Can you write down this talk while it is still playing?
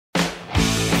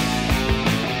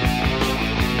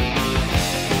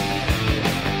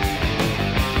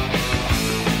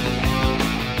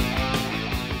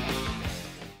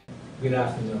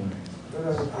afternoon.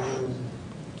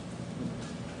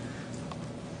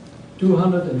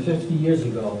 250 years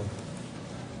ago,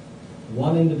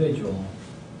 one individual,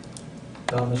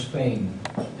 Thomas Paine,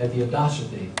 had the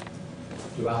audacity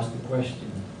to ask the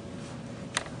question,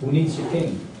 who needs a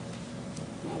king?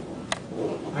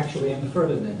 Actually, I'm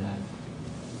further than that.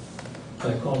 So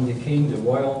I call him the king, the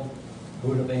royal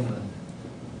root of England.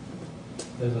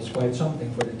 That was quite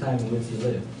something for the time in which he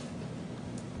lived,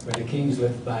 where the kings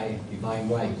lived by divine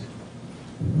right.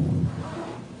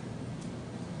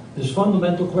 This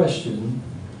fundamental question,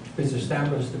 which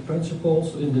established the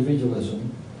principles of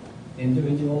individualism,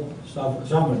 individual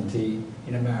sovereignty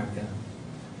in America,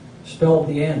 spelled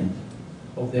the end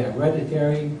of the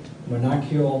hereditary,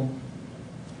 monarchical,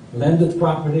 landed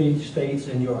property states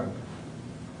in Europe.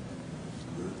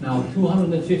 Now,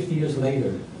 250 years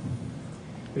later,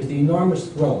 with the enormous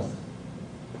growth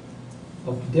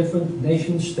of different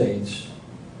nation states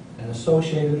and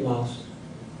associated loss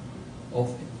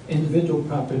of individual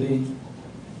property,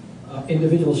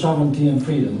 individual sovereignty and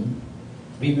freedom,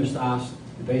 we must ask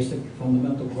the basic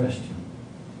fundamental question,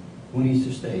 who needs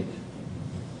the state?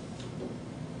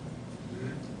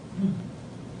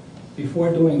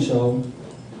 Before doing so,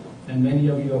 and many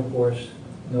of you, of course,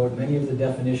 know many of the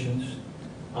definitions,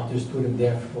 I'll just put them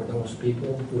there for those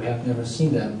people who have never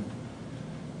seen them.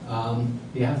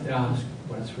 You have to ask,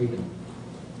 what is freedom?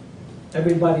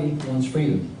 Everybody wants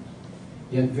freedom,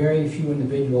 yet very few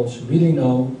individuals really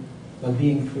know what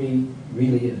being free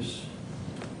really is.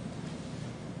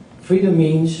 Freedom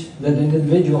means that an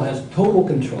individual has total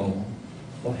control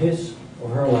of his or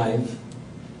her life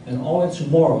and all its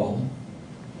moral,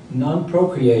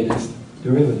 non-procreated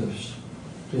derivatives,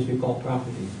 which we call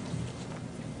property.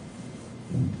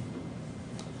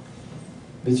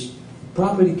 This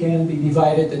property can be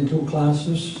divided in two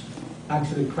classes,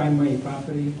 actually primary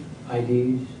property,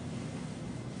 IDs,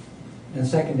 and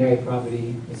secondary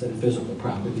property instead of physical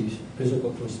properties,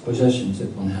 physical possessions that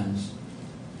one has.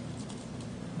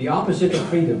 The opposite of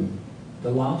freedom,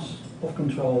 the loss of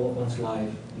control of one's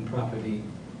life and property,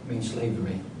 means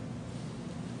slavery.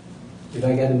 If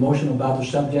I get emotional about the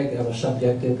subject, I was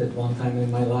subjected at one time in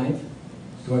my life,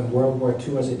 during World War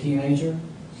II as a teenager,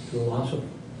 to a loss of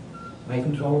my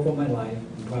control over my life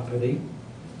and property,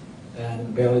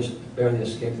 and barely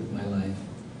escaped with my life.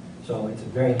 So it's a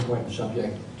very important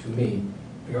subject to me.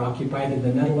 We were occupied in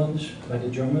the Netherlands by the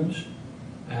Germans,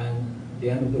 and at the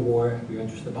end of the war, we were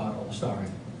just about all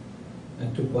starved. And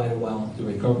it took quite a while to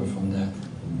recover from that.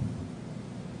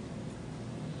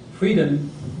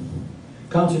 Freedom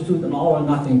constitutes an all or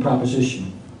nothing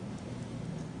proposition.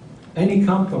 Any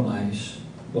compromise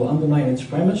will undermine its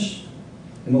premise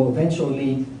and will eventually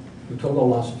lead to total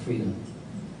loss of freedom.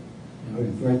 And we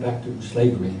revert back to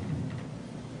slavery.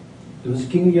 It was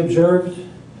keenly observed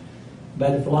by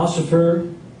the philosopher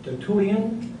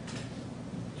Tertullian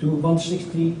to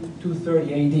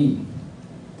 160–230 AD.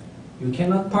 You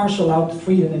cannot parcel out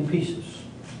freedom in pieces,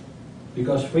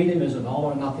 because freedom is an all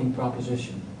or nothing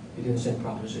proposition. He didn't say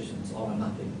proposition, it's all or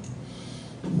nothing.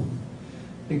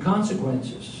 The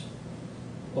consequences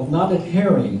of not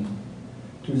adhering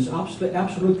to this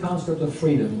absolute concept of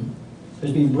freedom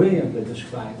has been brilliantly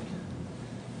described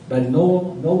by the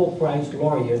Nobel Prize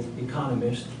laureate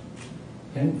economist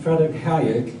Friedrich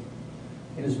Hayek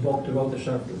in his book, The Road to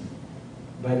Serfdom.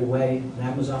 By the way, on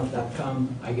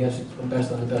Amazon.com, I guess it's the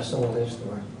best on the bestseller list,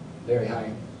 or very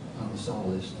high on the seller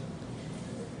list.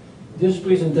 This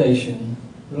presentation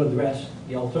will address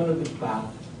the alternative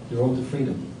path, the road to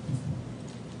freedom.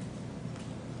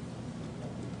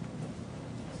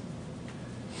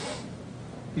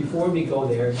 Before we go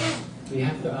there, we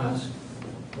have to ask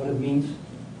what it means,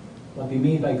 what we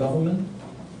mean by government,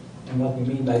 and what we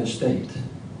mean by the state.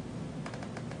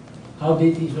 How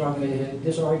did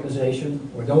this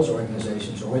organization, or those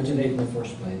organizations, originate in the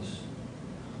first place?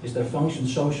 Is their function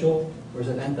social, or is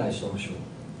it antisocial?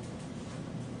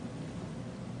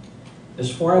 As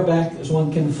far back as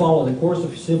one can follow the course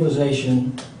of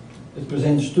civilization, it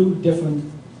presents two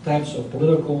different types of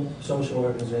political, social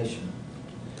organization.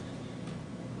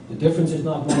 The difference is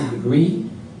not one of degree,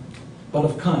 but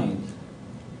of kind.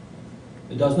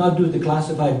 It does not do to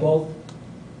classify both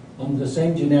under the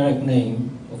same generic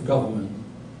name of government,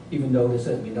 even though this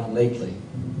has been done lately.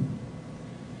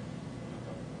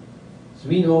 So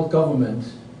we know government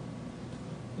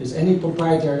is any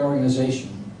proprietary organization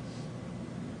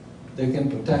that can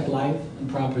protect life and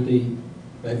property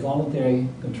by voluntary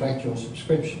contractual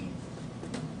subscription.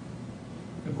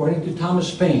 According to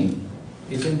Thomas Paine,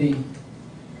 its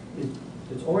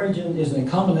origin is in a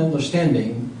common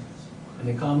understanding and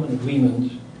a common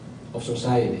agreement of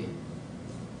society.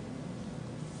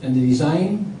 and the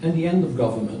design and the end of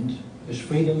government is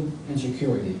freedom and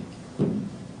security.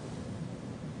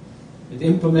 It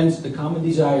implements the common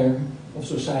desire of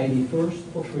society, first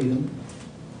for freedom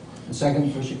and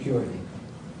second for security.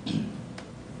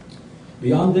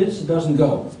 Beyond this, it doesn't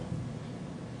go.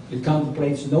 It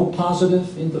contemplates no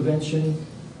positive intervention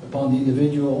upon the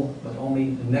individual, but only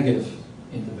a negative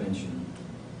intervention.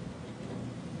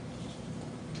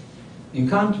 In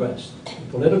contrast,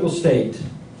 the political state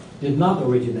did not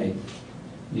originate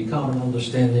the common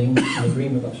understanding and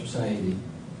agreement of society.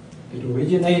 It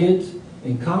originated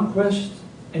in conquest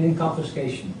and in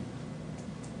confiscation.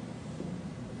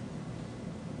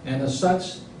 And as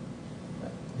such,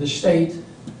 the state,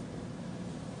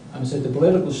 the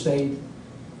political state,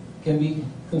 can be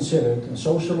considered a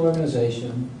social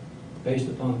organization based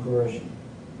upon coercion.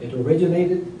 It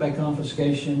originated by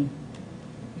confiscation,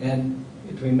 and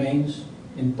it remains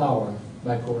in power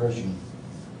by coercion.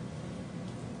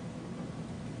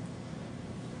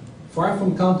 Far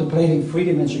from contemplating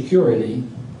freedom and security,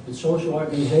 its social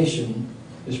organization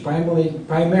is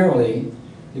primarily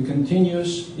the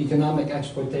continuous economic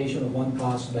exploitation of one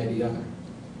class by the other.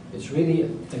 It's really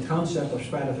a concept of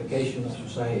stratification of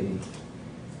society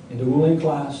in the ruling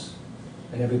class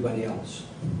and everybody else.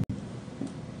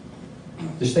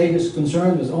 The state is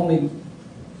concerned with only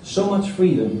so much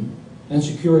freedom and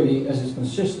security as is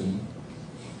consistent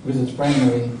with its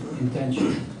primary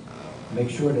intention, to make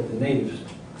sure that the natives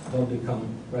don't become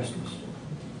restless.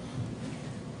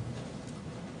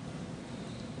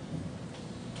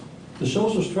 The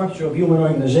social structure of human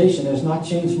organization has not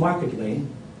changed markedly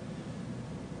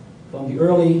from the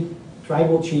early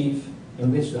tribal chief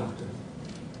and witch doctor,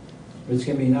 which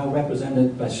can be now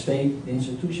represented by state, the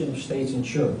institution of states and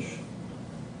church.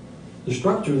 The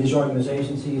structure of these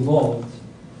organizations evolved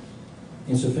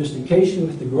in sophistication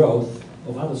with the growth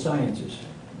of other sciences.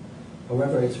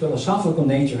 However, its philosophical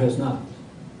nature has not.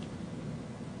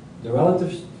 The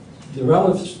relative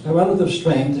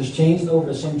strength has changed over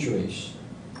the centuries,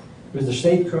 with the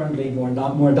state currently more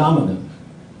dominant,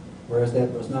 whereas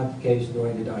that was not the case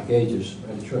during the Dark Ages,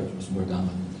 where the church was more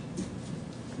dominant.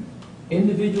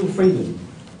 Individual freedom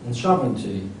and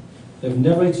sovereignty have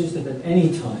never existed at any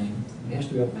time in the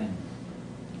history of man.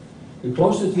 The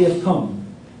closest we have come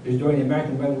is during the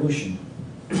American Revolution,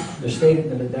 as stated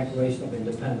in the Declaration of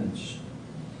Independence.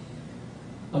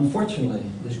 Unfortunately,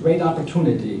 this great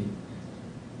opportunity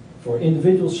for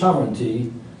individual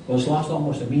sovereignty was lost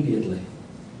almost immediately,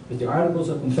 with the Articles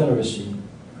of Confederacy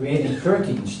creating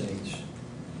 13 states.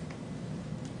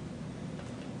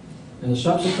 And the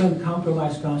subsequent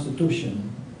compromise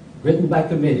constitution, written by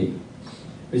committee,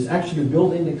 is actually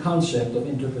built in the concept of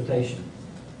interpretation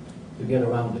to get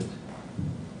around it.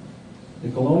 The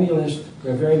colonialists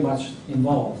were very much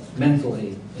involved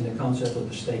mentally in the concept of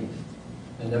the state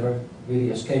and never really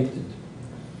escaped it.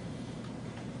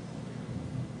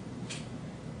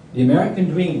 The American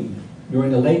dream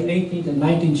during the late 18th and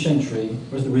 19th century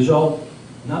was the result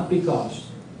not because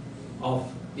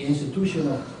of the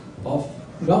institution of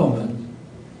government,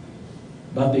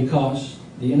 but because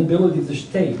the inability of the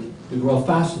state to grow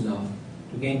fast enough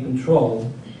to gain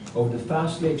control over the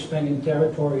fastly expanding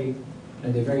territory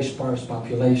and a very sparse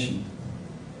population,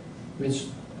 which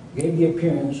gave the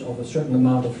appearance of a certain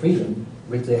amount of freedom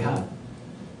which they had.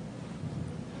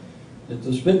 It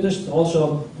was witnessed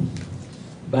also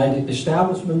by the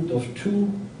establishment of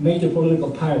two major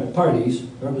political parties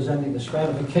representing the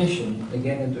stratification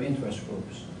again into interest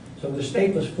groups. So the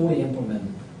state was fully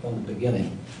implemented from the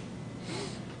beginning.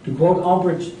 To quote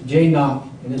Albert J. Nock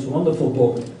in his wonderful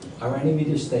book, Our Enemy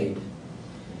the State,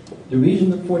 the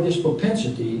reason for this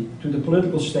propensity to the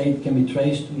political state can be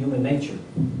traced to human nature.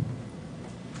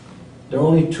 There are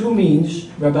only two means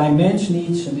whereby man's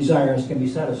needs and desires can be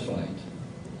satisfied.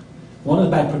 One is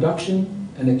by production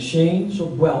and exchange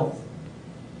of wealth,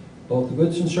 both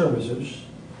goods and services,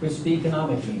 which is the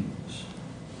economic means.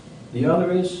 The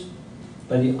other is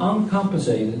by the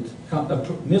uncompensated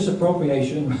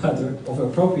misappropriation, rather, of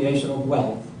appropriation of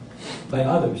wealth by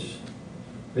others,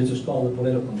 which is called the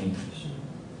political means.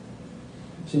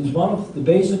 Since one of the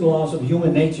basic laws of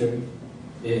human nature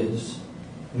is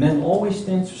man always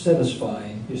tends to satisfy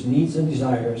his needs and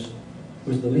desires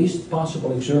with the least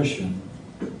possible exertion,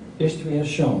 history has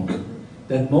shown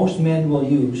that most men will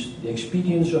use the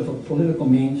expedience of a political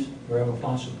means wherever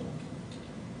possible.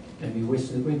 And we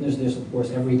witness this, of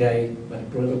course, every day by the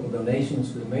political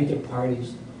donations to the major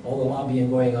parties, all the lobbying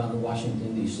going on in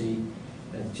Washington, D.C.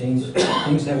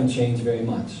 Things haven't changed very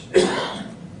much.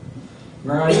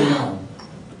 Where are you now?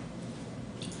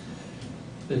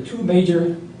 The two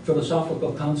major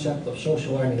philosophical concepts of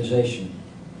social organization,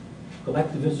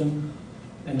 collectivism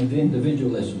and of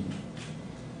individualism.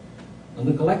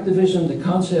 Under collectivism, the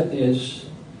concept is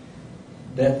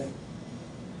that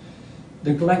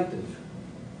the collective,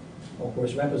 of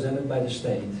course represented by the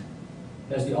state,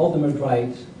 has the ultimate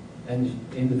right and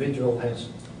the individual has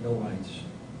no rights.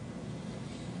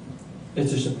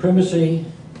 It's the supremacy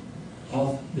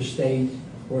of the state,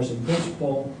 of course, in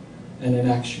principle and in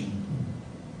action.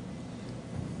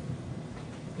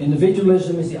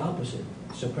 Individualism is the opposite,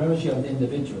 supremacy of the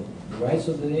individual, the rights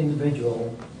of the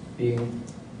individual being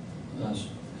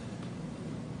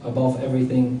above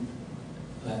everything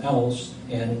else,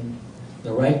 and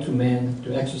the right to man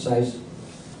to exercise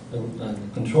the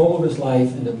control of his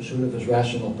life in the pursuit of his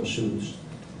rational pursuits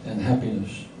and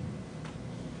happiness.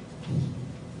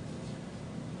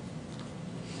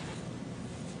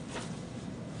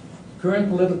 Current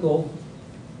political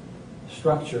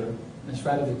structure and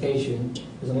stratification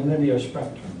is a linear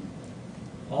spectrum.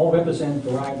 All represent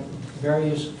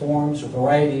various forms or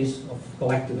varieties of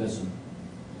collectivism,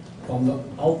 from the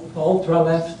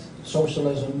ultra-left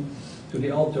socialism to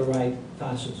the ultra-right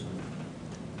fascism.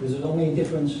 There's only a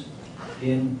difference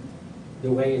in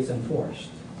the way it's enforced.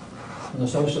 In the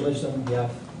socialism, you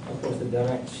have, of course, the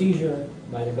direct seizure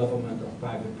by the government of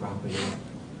private property.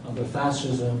 Under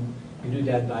fascism, you do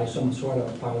that by some sort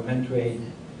of parliamentary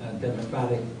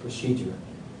democratic procedure.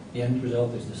 The end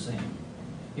result is the same.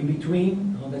 In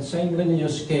between, on that same linear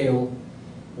scale,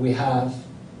 we have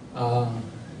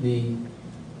the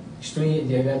extreme,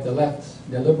 the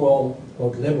left, the liberal,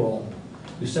 quote liberal,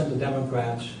 the center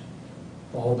Democrats,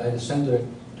 followed by the center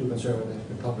to conservative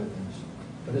Republicans.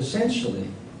 But essentially,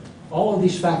 all of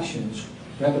these factions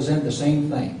represent the same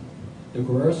thing: the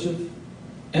coercive,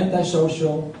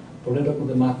 antisocial, political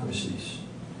democracies,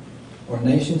 or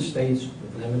nation-states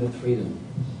with limited freedom.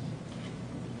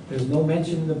 There's no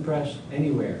mention in the press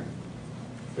anywhere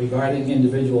regarding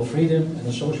individual freedom and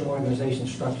the social organization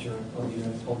structure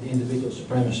of the individual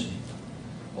supremacy,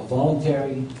 of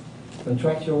voluntary,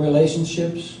 contractual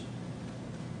relationships,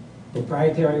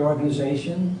 proprietary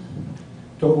organization,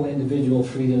 total individual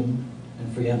freedom,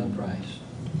 and free enterprise.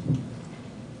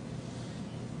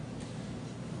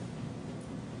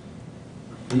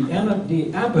 The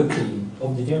apathy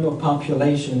of the general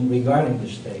population regarding the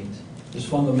state is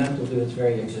fundamental to its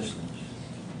very existence.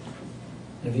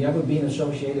 If you've ever been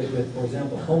associated with, for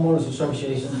example, homeowners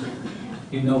associations,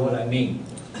 you know what I mean.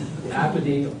 The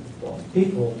apathy of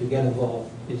people to get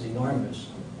involved is enormous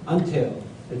until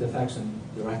it affects them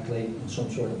directly in some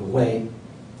sort of a way,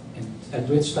 and at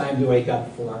which time you wake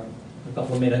up for a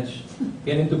couple of minutes,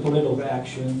 get into political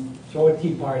action, throw a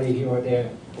tea party here or there,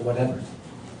 or whatever.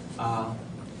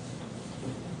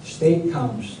 State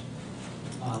comes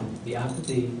on the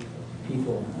apathy of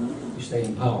people who stay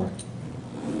in power.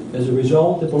 As a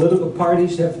result, the political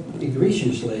parties have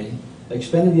egregiously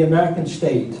expanded the American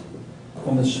state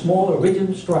from a small,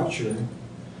 rigid structure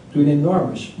to an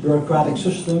enormous bureaucratic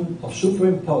system of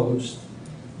superimposed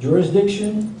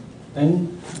jurisdiction and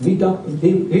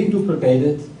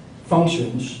reduplicated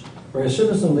functions, where a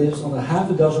citizen lives on a half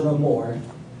a dozen or more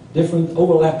different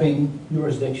overlapping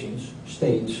jurisdictions,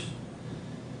 states: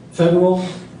 federal,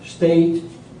 state,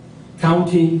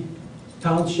 county,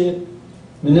 township,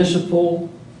 municipal,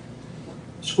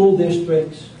 school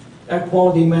districts, air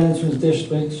quality management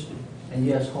districts, and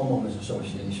yes, homeowners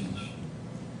associations.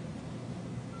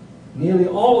 Nearly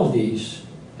all of these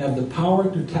have the power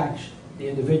to tax the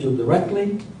individual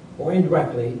directly or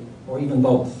indirectly, or even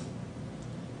both.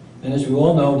 And as we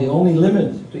all know, the only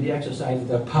limit to the exercise of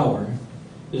that power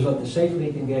is what the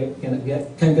safely can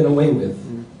get away with.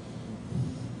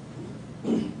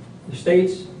 The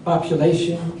state's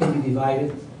population can be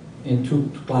divided in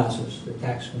two classes: the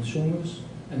tax consumers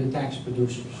and the tax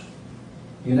producers.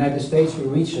 The United States, we're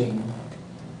reaching,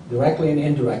 directly and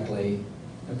indirectly,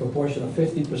 a proportion of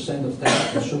 50% of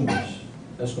tax consumers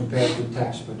as compared to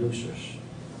tax producers,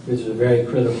 which is a very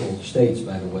critical stage,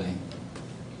 by the way.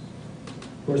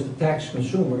 Of course, the tax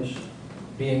consumers,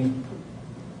 being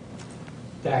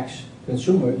tax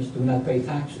consumers, do not pay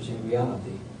taxes in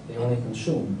reality. They only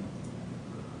consume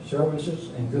services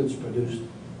and goods produced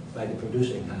by the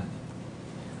producing hand.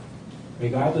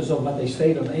 Regardless of what they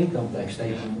state on the income tax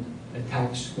statement, a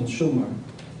tax consumer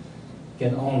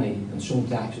can only consume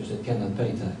taxes, it cannot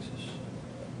pay taxes.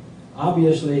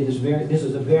 Obviously, this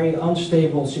is a very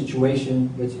unstable situation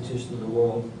which exists in the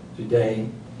world today.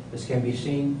 This can be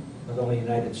seen not only in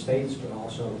the United States, but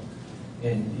also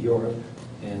in Europe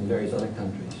and various other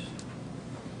countries.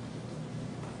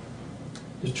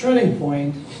 The turning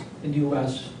point in the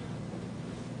U.S.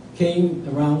 came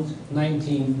around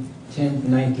 1910 to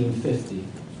 1950.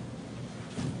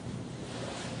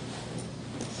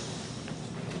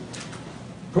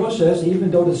 process,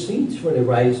 even though the seeds for the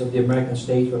rise of the American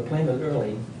state were planted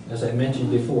early, as I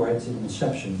mentioned before, at its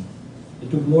inception, it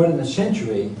took more than a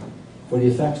century for the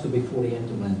effects to be fully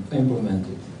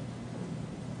implemented.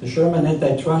 The Sherman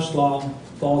antitrust law,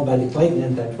 followed by the Clayton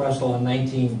antitrust law in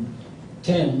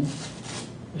 1910,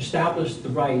 established the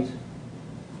right,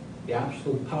 the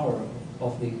absolute power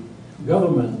of the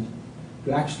government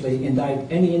to actually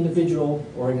indict any individual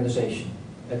or organization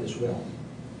at its will.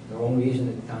 The only reason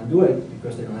it can't do it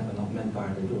because they don't have enough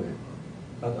manpower to do it.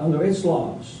 But under its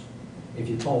laws, if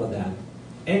you call it that,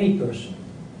 any person,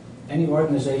 any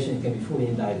organization can be fully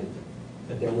indicted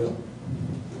at their will.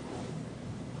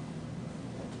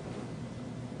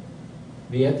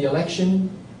 We had the election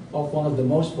of one of the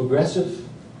most progressive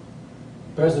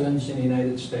presidents in the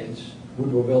United States,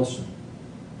 Woodrow Wilson,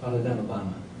 other than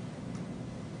Obama.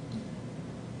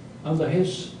 Under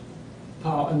his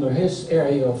power, under his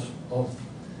area of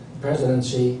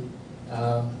presidency,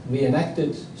 we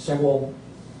enacted several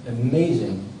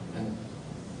amazing and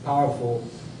powerful,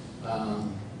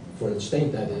 for the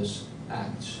state that is,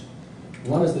 acts.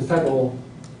 One is the federal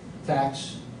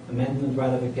tax amendment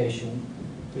ratification,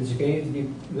 which gave the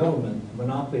government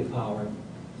monopoly power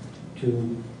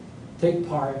to take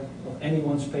part of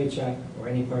anyone's paycheck or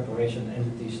any corporation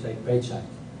entity's state paycheck.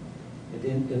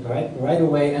 It right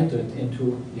away entered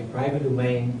into the private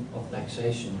domain of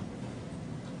taxation.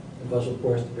 It was, of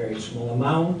course, a very small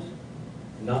amount,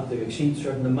 not to exceed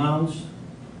certain amounts.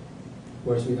 Of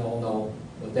course, we all know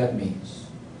what that means.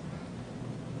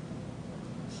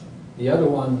 The other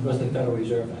one was the Federal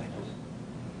Reserve Act,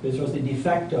 which was the de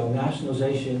facto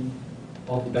nationalization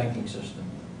of the banking system.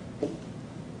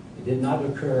 It did not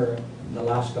occur in the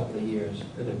last couple of years.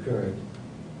 It occurred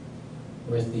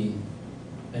with the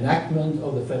enactment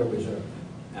of the Federal Reserve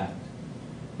Act,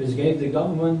 which gave the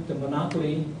government the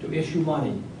monopoly to issue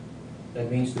money.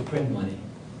 That means to print money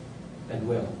at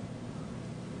will.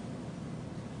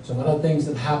 Some other things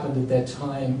that happened at that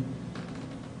time,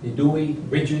 the Dewey,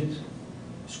 rigid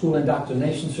school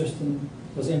indoctrination system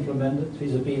was implemented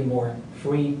vis-a-vis a more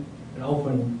free and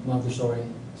open Montessori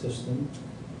system.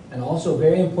 And also,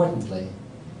 very importantly,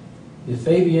 the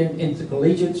Fabian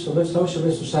Intercollegiate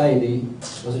Socialist Society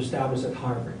was established at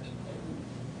Harvard.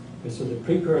 This was a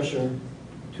precursor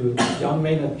to John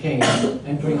Maynard Keynes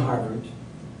entering Harvard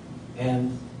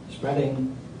and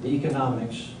spreading the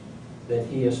economics that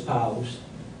he espoused,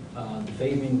 the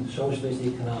Fabian Socialist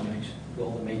economics, to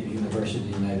all the major universities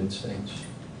in the United States.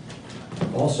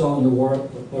 Also in the war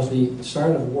was the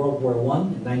start of World War I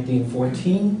in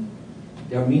 1914,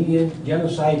 the Armenian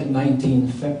genocide in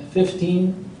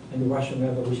 1915, and the Russian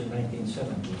Revolution in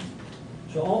 1917.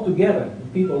 So altogether, the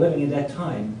people living in that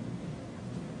time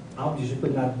obviously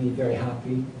could not be very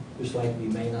happy, just like we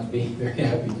may not be very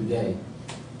happy today.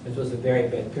 It was a very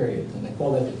bad period, and I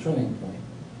call that the turning point.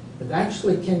 But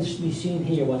actually can be seen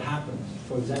here what happens.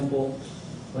 For example,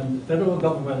 when the federal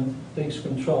government takes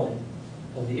control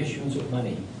of the issuance of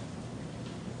money.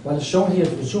 What is shown here is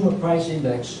the consumer price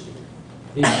index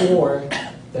before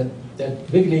that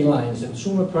wiggly line is the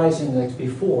consumer price index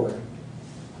before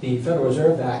the Federal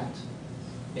Reserve Act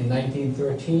in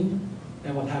 1913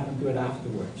 and what happened to it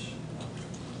afterwards.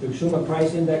 The consumer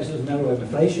price index is a matter of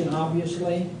inflation,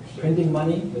 obviously, printing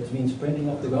money, which means printing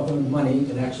up the government money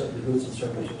in excess of the goods and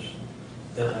services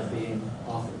that are being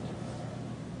offered.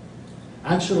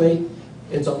 Actually,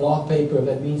 it's a law paper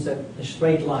that means that a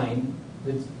straight line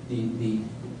with the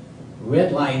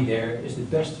red line there is the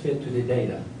best fit to the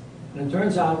data. And it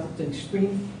turns out the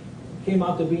extreme came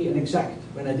out to be inexact.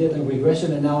 When I did a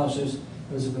regression analysis,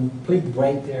 there was a complete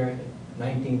break there in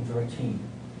 1913.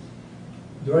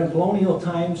 During colonial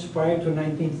times prior to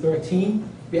 1913,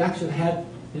 we actually had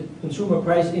the consumer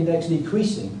price index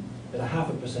decreasing at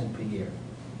 0.5% per year.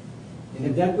 And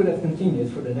if that would have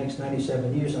continued for the next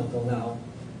 97 years until now,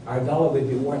 our dollar would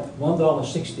be worth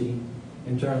 $1.60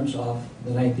 in terms of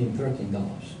the 1913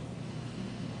 dollars.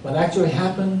 What actually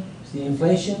happened is the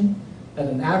inflation at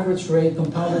an average rate,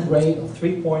 compounded rate of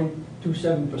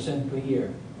 3.27% per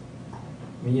year.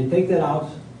 When you take that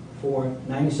out for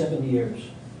 97 years,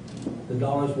 the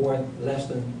dollar is worth less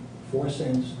than 4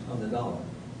 cents on the dollar.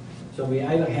 So we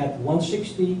either had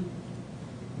 160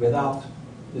 without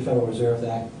the Federal Reserve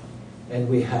Act, and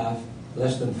we have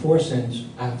less than 4 cents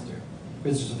after,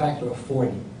 which is a factor of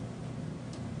 40.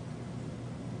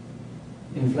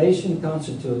 Inflation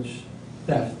constitutes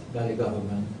theft by the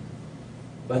government,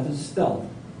 but it's still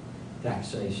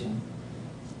taxation.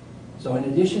 So in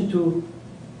addition to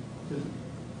the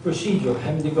procedure of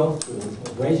having to go through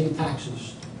of raising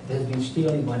taxes, it has been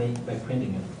stealing money by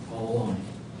printing it all along.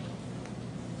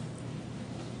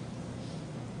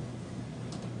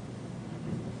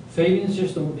 Fabian's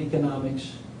system of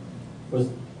economics was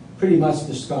pretty much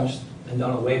discussed and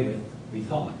done away with, we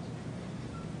thought,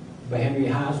 by Henry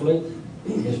Hazlitt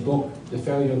in his book, The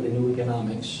Failure of the New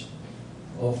Economics,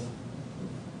 of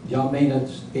John Maynard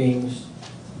Keynes'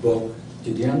 book,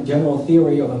 The General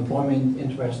Theory of Employment,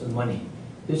 Interest, and Money.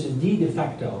 This is the de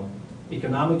facto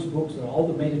economics books at all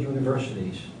the major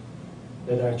universities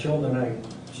that our children are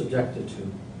subjected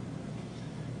to.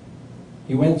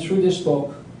 He went through this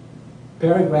book,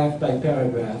 paragraph by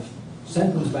paragraph,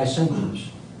 sentence by sentence,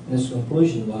 and his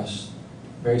conclusion was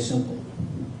very simple.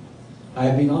 I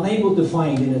have been unable to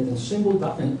find in it a single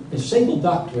doctrine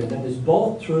that is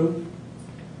both true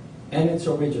and it's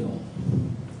original.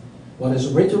 What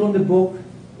is original in the book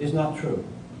is not true,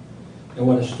 and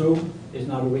what is true is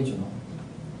not original.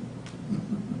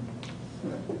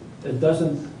 It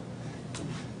doesn't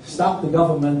stop the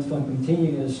government from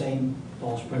continuing the same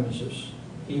false premises,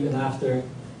 even after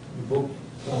the book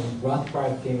from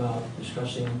Rothbard came out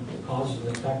discussing the causes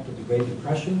and effect of the Great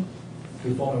Depression.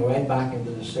 We're falling right back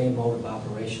into the same mode of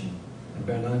operation. And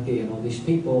Bernanke and all these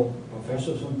people,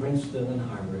 professors from Princeton and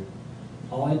Harvard,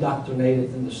 all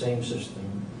indoctrinated in the same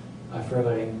system, are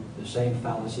furthering the same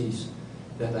fallacies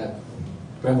that are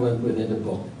prevalent within the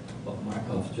book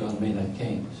of John Maynard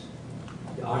Keynes.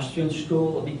 The Austrian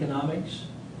School of Economics,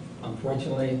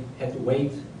 unfortunately, had to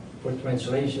wait for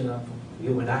translation of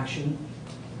Human Action,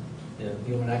 the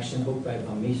Human Action book by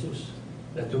von Mises.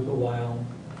 That took a while,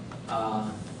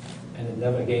 and it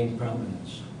never gained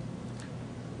prominence.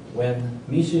 When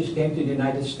Mises came to the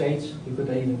United States, he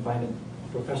couldn't even find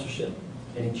a professorship,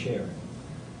 any chair.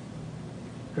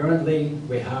 Currently,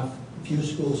 we have a few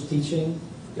schools teaching,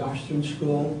 the Austrian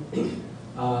School,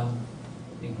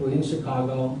 including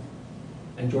Chicago,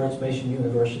 and George Mason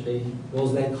University,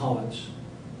 Rosedale College,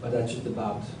 but that's just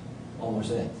about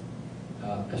almost it,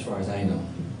 as far as I know.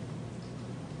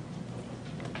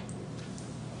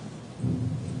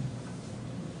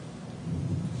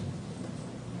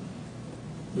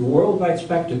 The worldwide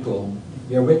spectacle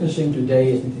we are witnessing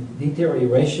today is the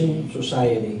deterioration of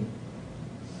society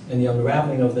and the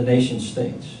unraveling of the nation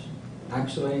states.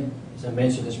 Actually, as I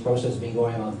mentioned, this process has been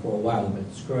going on for a while, but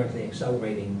it's currently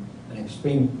accelerating at an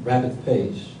extreme rapid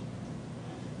pace.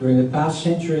 During the past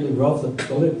century, the growth of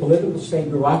political state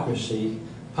bureaucracy,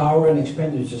 power and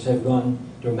expenditures have gone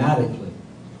dramatically.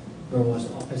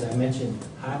 Almost, as I mentioned,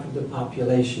 half of the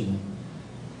population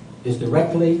is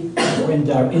directly or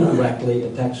indirectly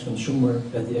a tax consumer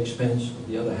at the expense of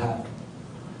the other half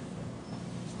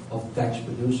of tax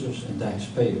producers and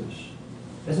taxpayers.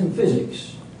 As in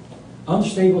physics,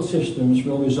 unstable systems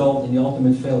will result in the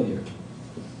ultimate failure.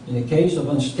 In the case of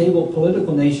unstable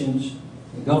political nations,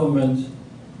 the government,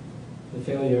 the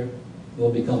failure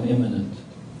will become imminent.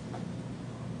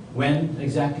 When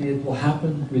exactly it will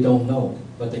happen, we don't know,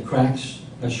 but the cracks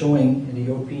are showing in the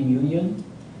European Union,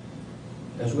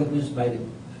 as witnessed by the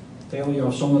failure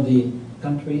of some of the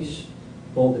countries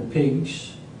called the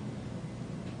pigs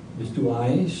with two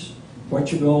eyes: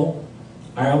 Portugal,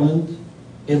 Ireland,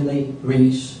 Italy,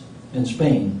 Greece, and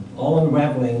Spain, all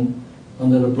unraveling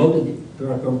under the bloated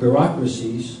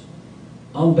bureaucracies,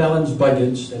 unbalanced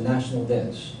budgets, and national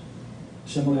debts.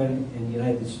 Similarly, in the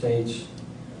United States,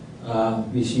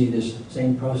 we see this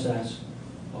same process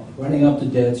of running up the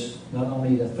debts, not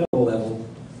only at the federal level,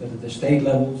 but at the state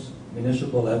levels,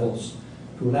 municipal levels,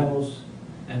 to levels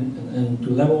and to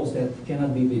levels that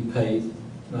cannot be repaid,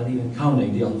 not even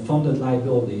counting the unfunded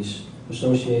liabilities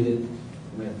associated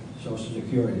with Social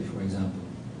Security, for example.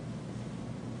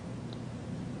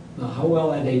 Now, how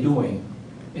well are they doing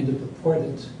in the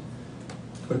purported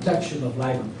protection of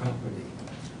life and property?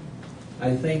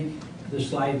 I think this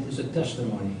slide is a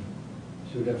testimony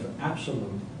to their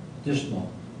absolute dismal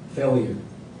failure.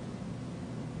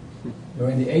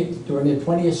 During the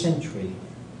 20th century,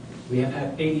 we have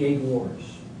had 88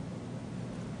 wars,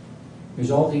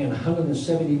 resulting in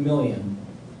 170 million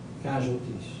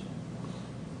casualties,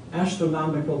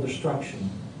 astronomical destruction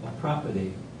of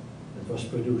property that was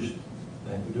produced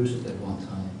by producers at one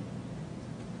time.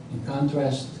 In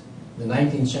contrast, the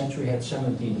 19th century had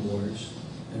 17 wars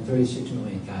and 36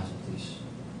 million casualties.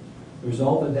 The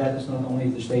result of that is not only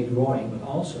the state growing, but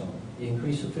also the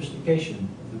increased sophistication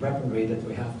of the weaponry that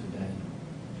we have today.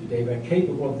 Today we're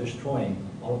capable of destroying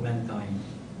all of mankind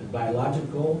with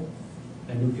biological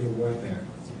and nuclear warfare.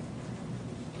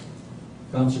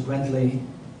 Consequently,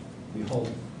 we hope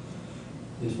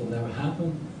this will never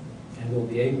happen and we'll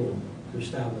be able to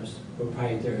establish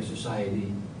proprietary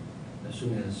society as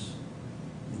soon as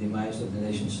the demise of the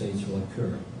nation states will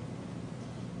occur.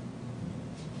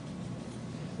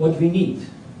 What we need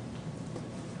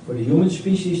for the human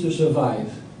species to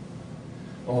survive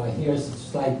Oh, and here's a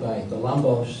slide by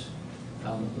Columbus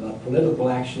about political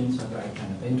actions that are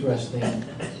kind of interesting.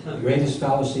 The greatest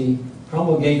fallacy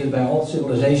promulgated by all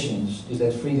civilizations is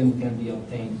that freedom can be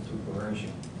obtained through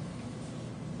coercion.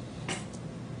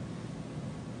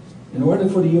 In order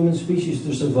for the human species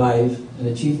to survive and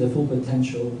achieve their full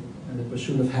potential and the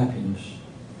pursuit of happiness,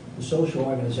 the social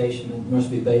organization must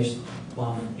be based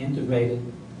upon an integrated,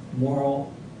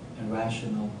 moral and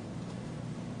rational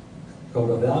code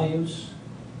of values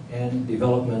and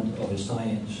development of a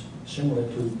science similar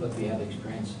to what we have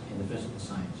experienced in the physical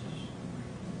sciences.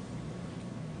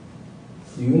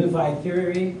 The unified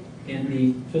theory in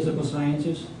the physical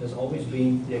sciences has always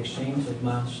been the exchange of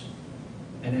mass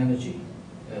and energy.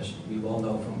 As we all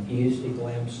know from E is equal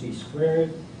to mc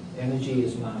squared, energy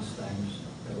is mass times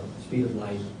the speed of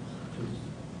light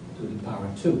to the power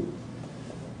 2.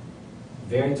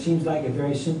 It seems like a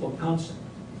very simple concept,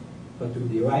 but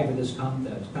to arrive at this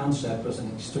concept was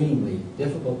an extremely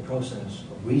difficult process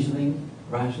of reasoning,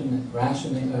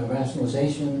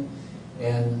 rationalization,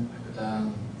 and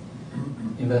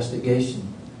investigation.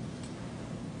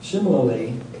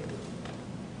 Similarly,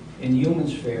 in the human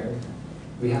sphere,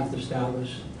 we have to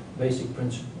establish basic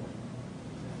principle.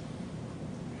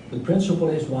 The principle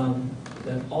is one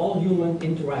that all human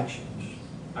interactions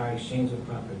are exchange of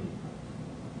property.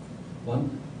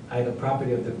 One, either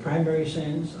property of the primary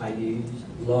sense, i.e.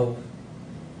 love,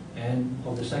 and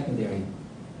of the secondary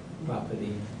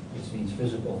property, which means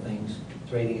physical things,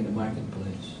 trading in the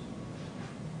marketplace.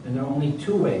 And there are only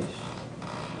two ways,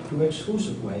 two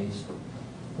exclusive ways,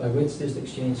 by which this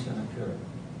exchange can occur.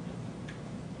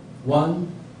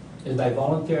 One is by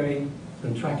voluntary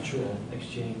contractual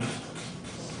exchange.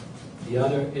 The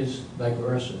other is by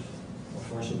coercive or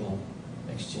forcible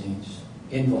exchange,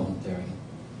 involuntary.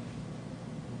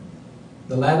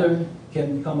 The latter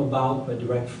can come about by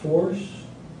direct force,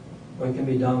 or it can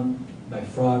be done by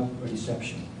fraud or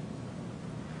deception.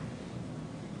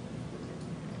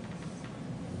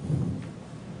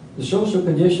 The social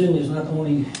condition is not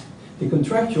only the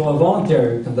contractual or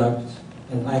voluntary conduct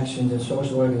and actions in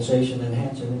social organization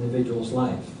enhance an individual's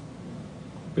life,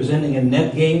 presenting a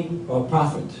net gain or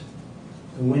profit,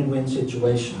 a win-win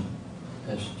situation,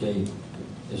 as Jay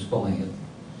is calling it.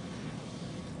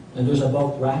 And those are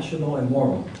both rational and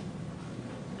moral.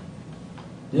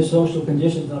 This social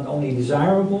condition is not only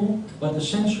desirable, but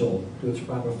essential to its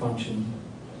proper function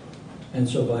and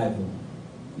survival.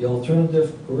 The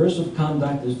alternative, coercive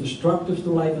conduct, is destructive to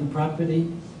life and property,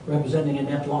 representing a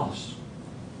net loss,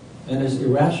 and is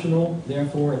irrational,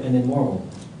 therefore, and immoral.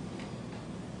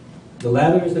 The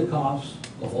latter is the cause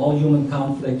of all human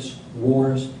conflicts,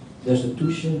 wars,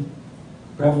 destitution,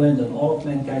 prevalent in all of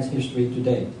mankind's history to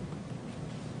date.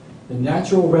 The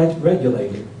natural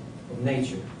regulator of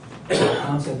nature is the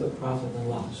concept of profit and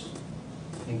loss.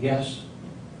 And guess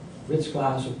which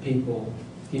class of people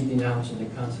keep denouncing the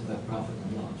concept of profit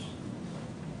and loss?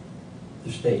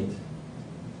 The state,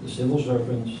 the civil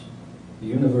servants, the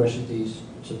universities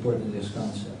supporting this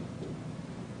concept.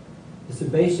 It's the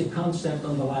basic concept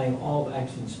underlying all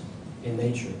actions in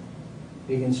nature.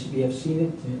 We have seen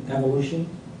it in evolution.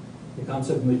 The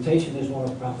concept of mutation is one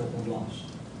of profit and loss.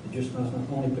 It just does not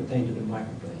only pertain to the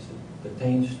marketplace, it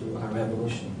pertains to our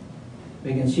evolution.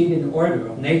 We can see it in the order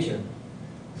of nature.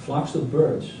 Flocks of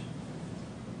birds,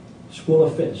 school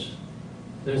of fish.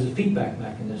 There's a feedback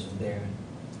mechanism there.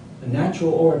 A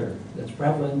natural order that's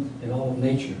prevalent in all of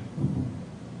nature.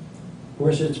 Of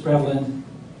course, it's prevalent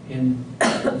in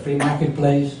the free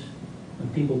marketplace, when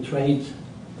people trade,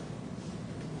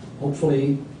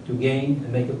 hopefully to gain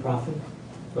and make a profit,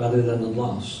 rather than a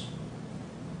loss.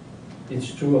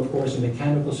 It's true, of course, in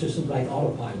mechanical systems like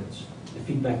autopilots. The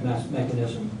feedback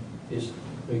mechanism is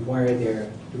required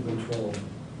there to control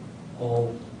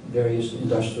all various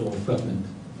industrial equipment.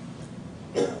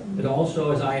 It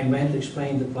also, as Ayn Rand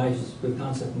explained, applies to the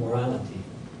concept of morality.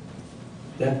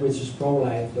 That which is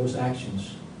pro-life, those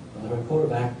actions, under a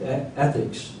code of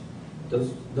ethics,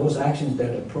 those actions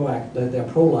that are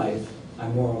pro-life are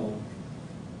moral.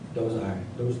 Those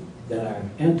that are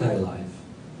anti-life,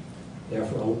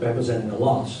 therefore representing a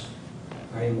loss,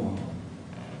 are immoral.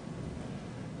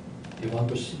 If one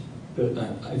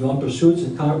pursues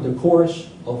the course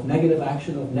of negative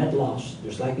action of net loss,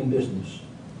 just like in business,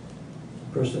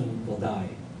 the person will die.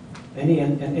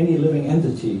 Any living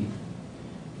entity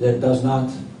that does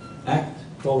not act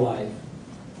pro-life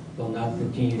will not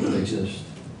continue to exist.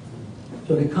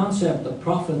 So the concept of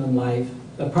profit and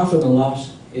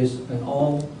loss is an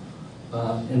all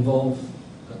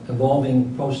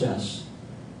involving process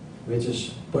which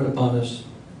is put upon us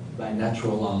by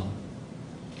natural law.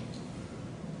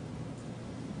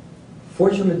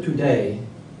 Fortunately today,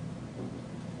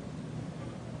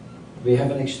 We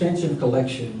have an extensive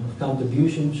collection of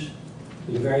contributions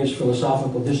to the various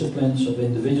philosophical disciplines of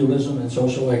individualism and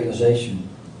social organization,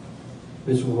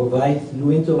 which will provide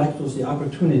new intellectuals the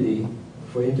opportunity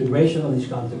for integration of these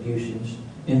contributions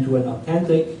into an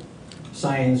authentic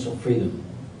science of freedom.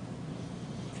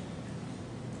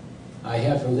 I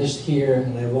have a list here,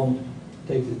 and I won't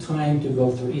take the time to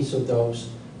go through each of those,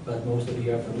 but most of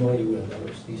you are familiar with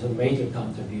those. These are major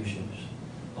contributions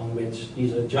on which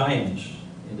these are giants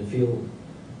in the field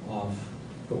of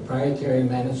proprietary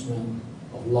management,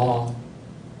 of law,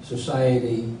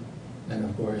 society, and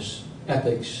of course,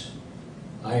 ethics.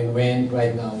 Ayn Rand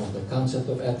right now with the concept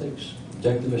of ethics,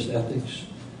 objectivist ethics,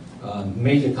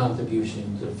 major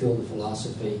contribution to the field of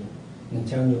philosophy.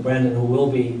 Antonio Brandon, who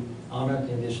will be honored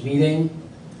in this meeting,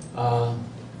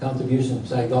 contribution of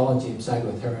psychology and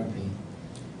psychotherapy,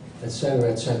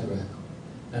 etc., etc.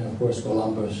 And of course,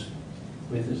 Columbus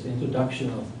with his introduction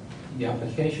of the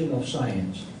application of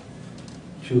science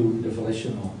to the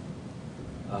volitional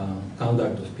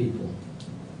conduct of people.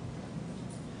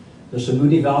 There's some new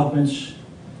developments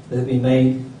that have been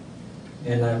made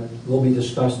and will be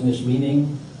discussed in this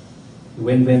meeting. The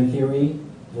win-win theory,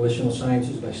 volitional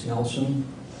sciences by Snelson.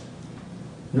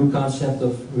 New concept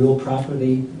of real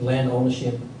property, land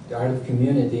ownership, the art of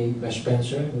community by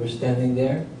Spencer, who is standing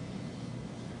there.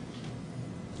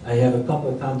 I have a couple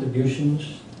of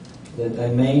contributions that I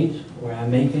made or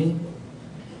I'm making.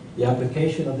 The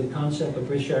application of the concept of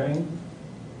risk sharing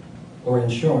or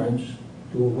insurance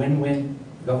to a win-win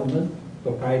government,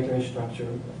 proprietary structure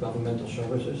of governmental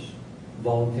services,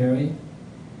 voluntary,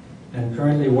 and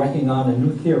currently working on a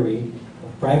new theory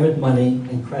of private money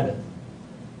and credit.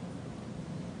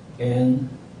 And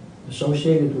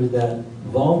associated with that,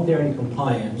 voluntary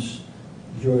compliance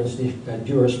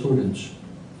jurisprudence.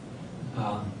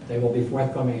 They will be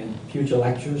forthcoming in future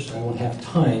lectures. I won't have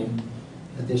time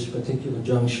at this particular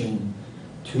junction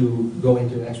to go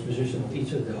into an exposition of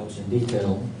each of those in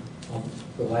detail. I'll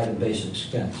provide a basic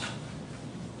sketch.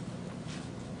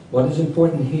 What is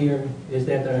important here is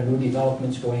that there are new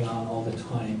developments going on all the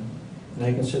time. And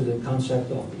I consider the concept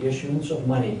of the issuance of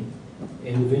money,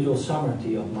 individual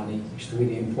sovereignty of money,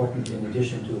 extremely important in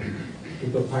addition to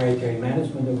the proprietary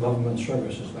management of government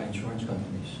services by insurance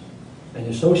companies. An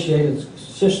associated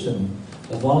system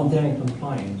of voluntary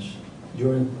compliance,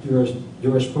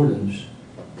 jurisprudence,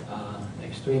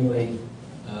 extremely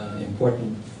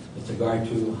important with regard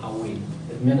to how we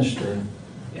administer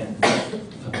and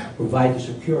provide the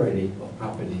security of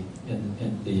property in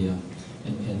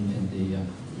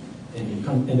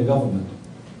the government.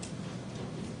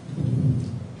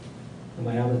 Am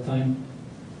I out of time?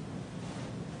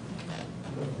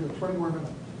 20 more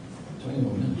minutes. 20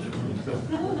 more minutes.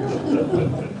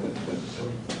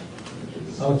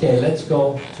 Okay, let's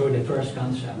go to the first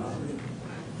concept.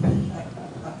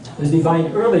 As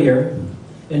defined earlier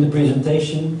in the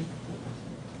presentation,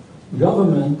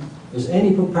 government is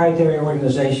any proprietary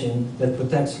organization that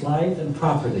protects life and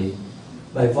property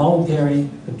by voluntary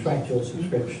contractual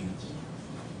subscriptions.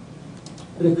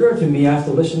 It occurred to me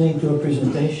after listening to a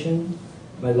presentation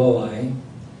by Lowey,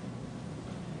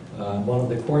 one of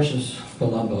the courses of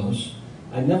Columbus.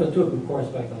 I never took a course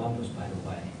by Columbus, by the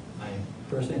way. My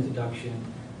first introduction,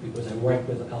 because I worked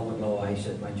with Albert Lowey, I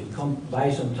said, why don't you come by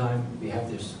sometime, we have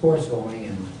this course going,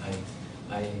 and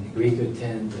I agreed to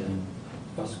attend, and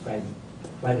it was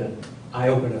quite an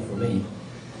eye-opener for me.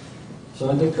 So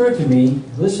it occurred to me,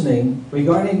 listening,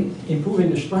 regarding improving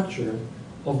the structure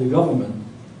of the government,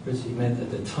 which he meant at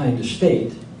the time the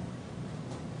state,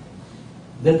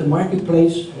 that the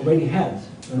marketplace already had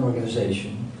an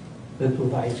organization that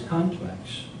provides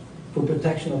contracts for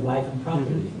protection of life and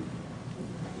property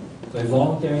by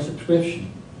voluntary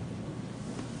subscription.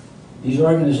 These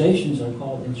organizations are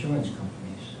called insurance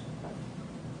companies.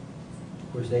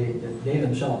 Of course, they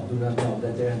themselves do not know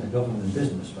that they're in the government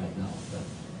business right now, but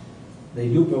they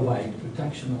do provide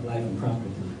protection of life and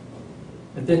property.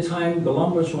 At that time,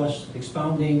 Columbus was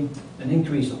expounding an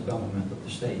increase of government of the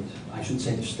state. I should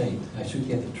say the state. I should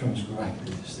get the terms correct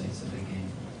with the states that they gave.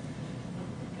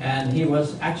 And he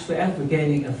was actually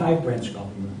advocating a 5-branch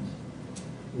government.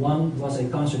 One was a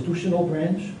constitutional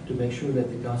branch to make sure that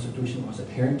the Constitution was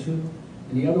adhered to,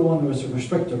 and the other one was a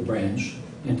restrictive branch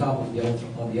on top of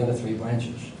the other 3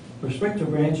 branches. Restrictive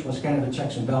branch was kind of a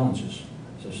checks and balances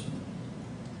system.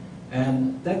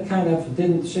 And that kind of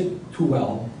didn't sit too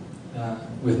well,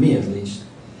 with me at least.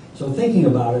 So thinking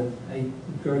about it, it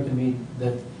occurred to me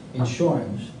that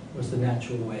insurance was the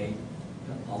natural way,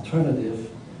 alternative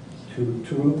to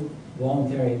true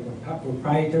voluntary or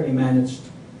proprietary managed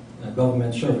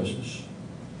government services.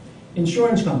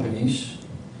 Insurance companies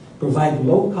provide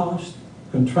low-cost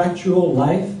contractual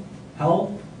life,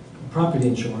 health, property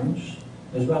insurance,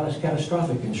 as well as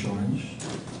catastrophic insurance,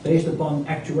 based upon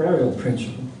actuarial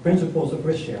principles of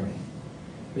risk sharing,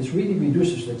 which really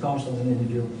reduces the cost on an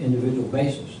individual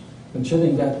basis,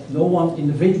 considering that no one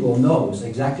individual knows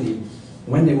exactly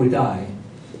when they would die.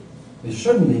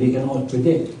 Certainly we can always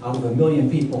predict out of 1 million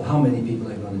people how many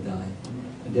people are going to die.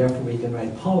 And therefore we can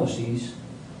write policies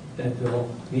that will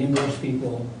reimburse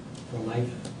people for life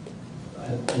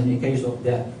in the case of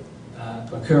death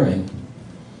occurring.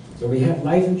 So we have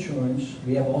life insurance,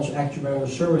 we have also actuarial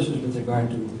services with regard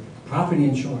to property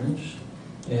insurance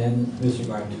and with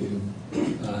regard to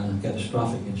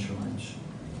catastrophic insurance.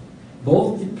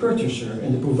 Both the purchaser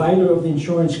and the provider of the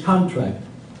insurance contract,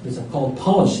 which are called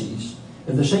policies,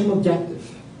 have the same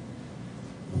objective: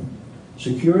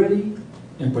 security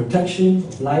and protection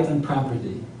of life and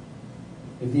property.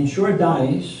 If the insured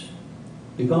dies,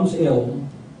 becomes ill,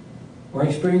 or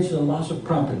experiences a loss of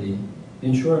property, the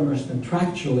insurer must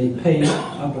contractually pay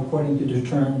up according to the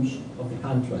terms of the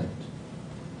contract.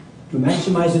 To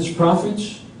maximize its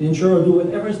profits, the insurer will do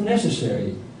whatever is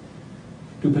necessary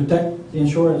to protect the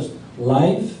insurer's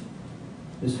life,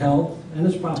 his health, and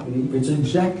his property, which is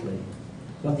exactly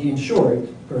what the insured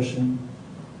person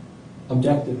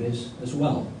objective is as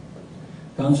well.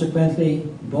 Consequently,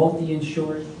 both the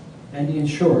insured and the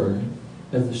insurer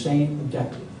have the same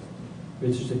objective,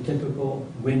 which is a typical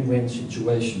win-win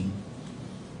situation.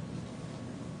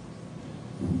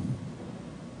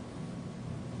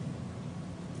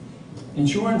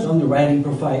 Insurance underwriting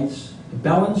provides a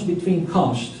balance between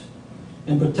cost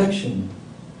and protection,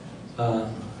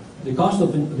 the cost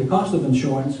of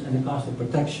insurance and the cost of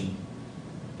protection,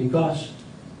 because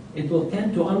it will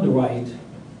tend to underwrite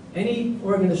any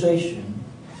organization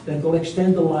that will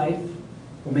extend the life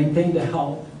or maintain the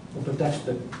health or protect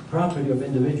the property of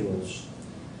individuals.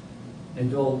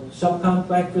 It will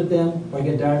subcontract with them or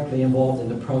get directly involved in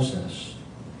the process.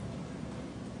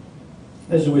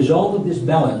 As a result of this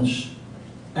balance,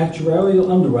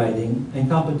 actuarial underwriting and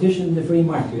competition in the free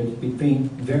market between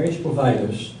various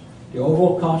providers, the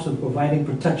overall cost of providing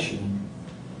protection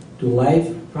to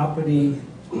life, property,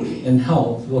 and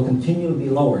health will continue to be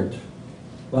lowered,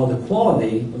 while the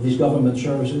quality of these government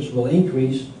services will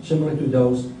increase, similar to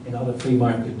those in other free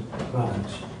market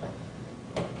products.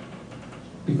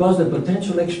 Because the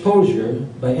potential exposure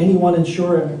by any one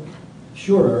insurer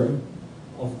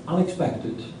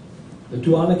of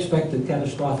two unexpected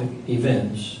catastrophic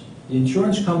events, the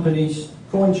insurance companies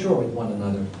co-insure with one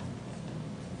another.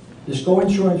 This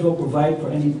co-insurance will provide for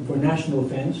national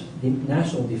defense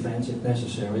if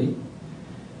necessary,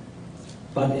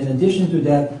 but in addition to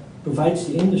that, provides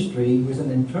the industry with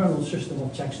an internal system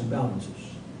of checks and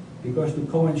balances. Because to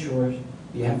co-insure,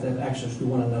 you have to have access to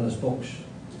one another's books,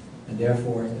 and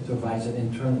therefore it provides an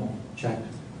internal check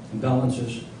and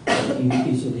balances in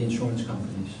each of the insurance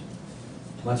companies.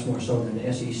 Much more so than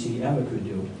the SEC ever could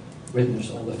do,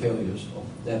 witness all the failures of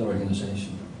that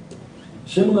organization.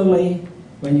 Similarly,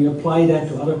 when you apply that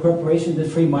to other corporations in the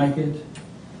free market,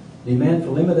 demand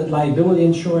for limited liability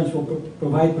insurance will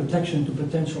provide protection to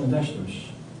potential investors,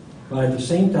 while at the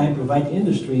same time provide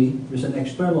industry with an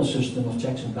external system of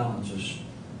checks and balances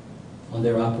on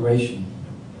their operation.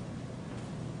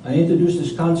 I introduced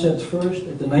this concept first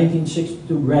at the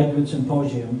 1962 Graduate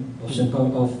Symposium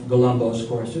of Colombo's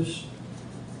courses,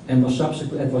 and was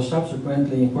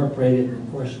subsequently incorporated in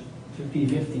course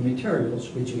 5050 materials,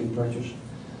 which you can purchase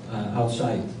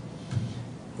outside.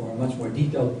 For a much more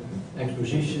detailed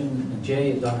exposition, and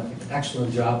Jay has done an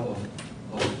excellent job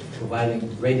of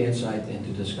providing great insight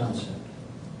into this concept.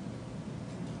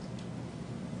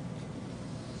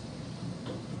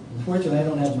 Unfortunately, I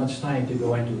don't have much time to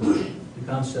go into the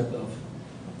concept of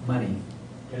money.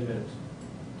 10 minutes.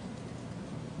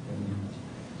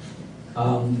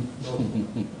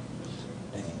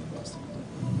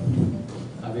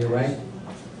 Are we right?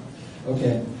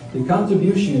 Okay. The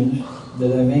contributions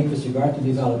that I make with regard to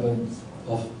development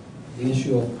of the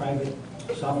issue of private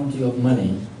sovereignty of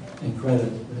money and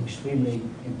credit is an extremely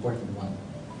important one.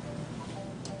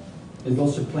 It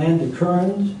will supplant the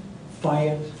current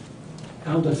fiat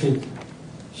counterfeit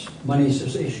money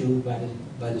issued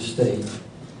by the state,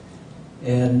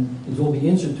 and it will be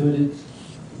instituted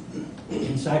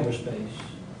in cyberspace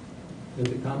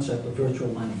with the concept of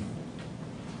virtual money.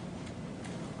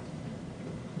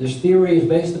 This theory is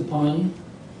based upon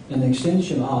an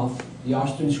extension of the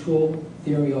Austrian school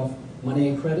theory of money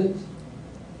and credit,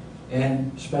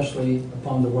 and especially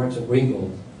upon the works of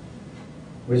Ringgold,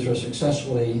 which were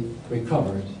successfully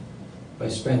recovered by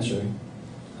Spencer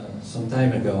some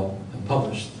time ago and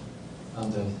published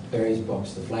under various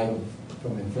books: The Flight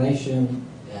from Inflation,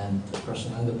 and the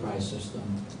personal enterprise system.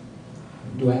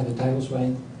 Do I have the titles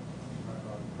right?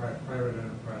 Private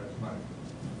enterprise money.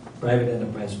 Private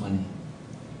enterprise money.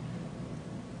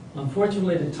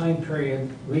 Unfortunately, the time period,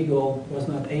 Regal was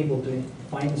not able to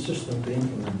find a system to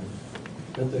implement it.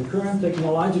 But the current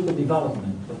technological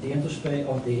development of the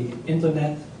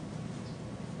internet,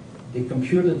 the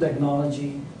computer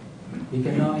technology, we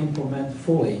can now implement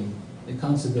fully the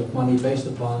concept of money based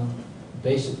upon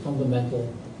basic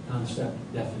fundamental concept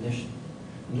definition.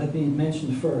 And let me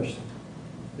mention first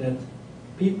that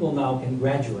people now can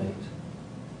graduate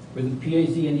with a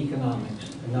PhD in economics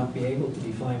and not be able to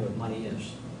define what money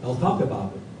is. I'll talk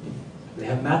about it. They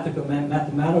have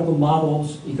mathematical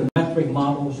models, econometric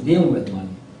models dealing with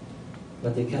money,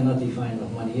 but they cannot define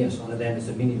what money is, other than it's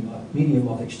a medium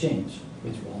of exchange,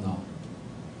 which we all know.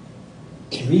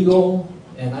 Regal,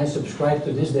 and I subscribe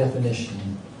to this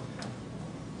definition,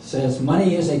 says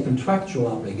money is a contractual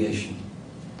obligation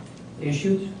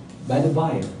issued by the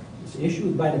buyer. It's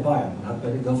issued by the buyer, not by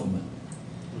the government,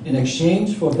 in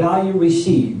exchange for value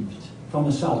received from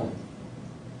a seller,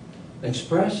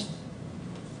 expressed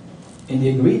in the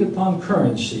agreed upon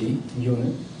currency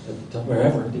unit,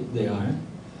 wherever they are,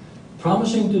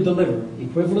 promising to deliver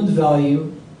equivalent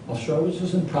value of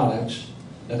services and products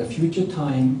at a future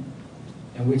time,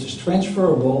 and which is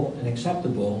transferable and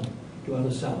acceptable to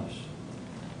other sellers.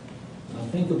 Now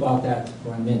think about that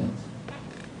for a minute.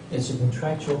 It's a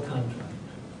contractual contract.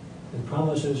 It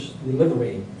promises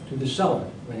delivery to the seller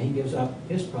when he gives up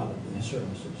his product and his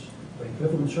services for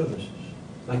equivalent services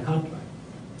by contract.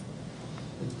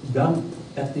 It's done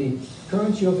at the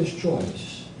currency of his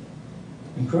choice,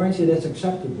 and currency that's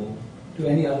acceptable to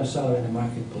any other seller in the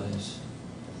marketplace,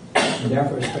 and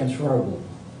therefore is transferable,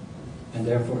 and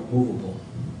therefore movable.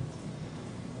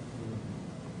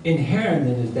 Inherent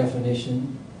in this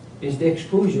definition is the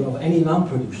exclusion of any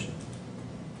non-producer,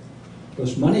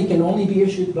 because money can only be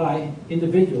issued by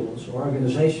individuals or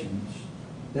organizations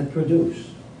that produce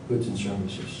goods and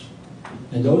services,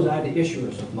 and those are the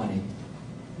issuers of money,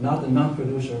 not a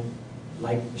non-producer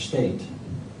like the state.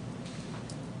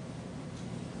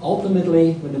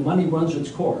 Ultimately, when the money runs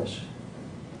its course,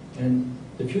 and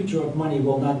the future of money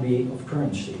will not be of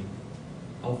currency,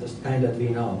 of the kind that we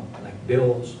know, like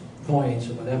bills, coins,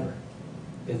 or whatever.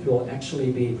 It will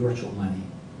actually be virtual money.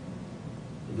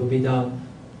 It will be done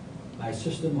by a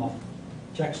system of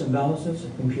checks and balances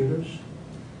and computers.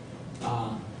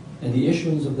 And the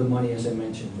issuance of the money, as I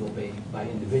mentioned, will be by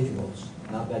individuals,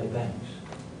 not by the banks.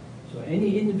 So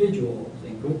any individual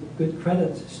in good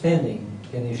credit standing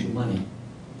can issue money,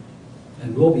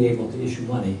 and will be able to issue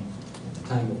money at the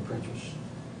time of purchase.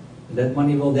 And that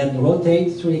money will then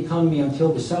rotate through the economy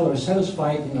until the seller is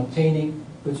satisfied in obtaining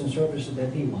goods and services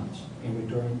that he wants in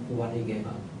return for what he gave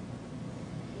up.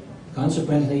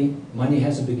 Consequently, money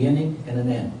has a beginning and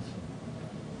an end.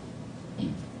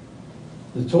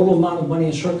 The total amount of money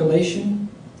in circulation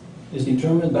is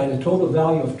determined by the total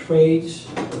value of trades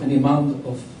and the amount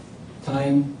of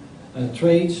time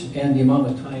trades and the amount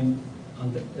of time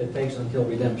it takes until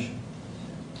redemption.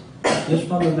 This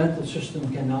fundamental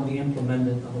system can now be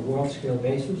implemented on a world-scale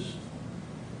basis,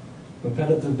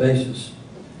 competitive basis,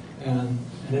 and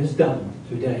it is done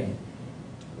today.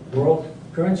 World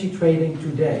currency trading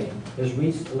today has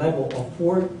reached a level of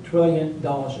 $4 trillion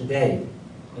a day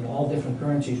in all different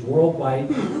currencies worldwide,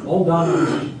 all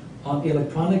done on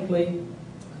electronically,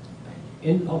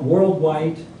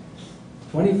 worldwide,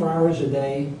 24 hours a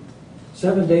day,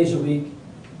 7 days a week,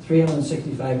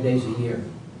 365 days a year.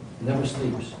 Never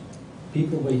sleeps.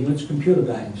 People with huge computer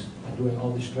banks are doing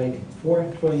all this trading.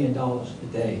 $4 trillion a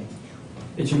day.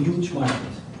 It's a huge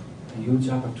market, a huge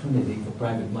opportunity for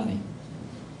private money.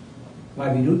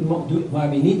 Why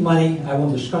we need money, I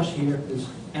won't discuss here. It's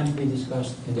amply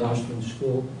discussed in the Austrian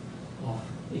School of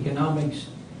Economics,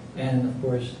 and of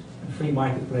course, a free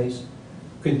marketplace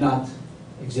could not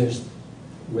exist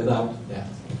without that,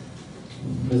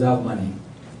 without money.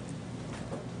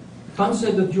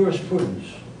 Concept of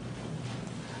jurisprudence.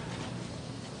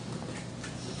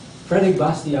 Frederick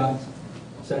Bastiat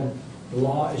said,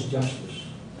 law is justice.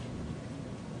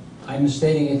 I'm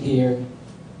stating it here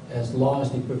as law is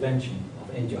the prevention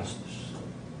of injustice.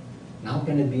 And how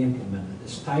can it be implemented?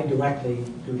 It's tied directly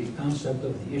to the concept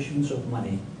of the issuance of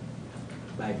money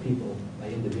by people, by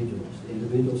individuals, the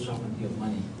individual sovereignty of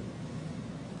money.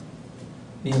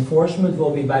 The enforcement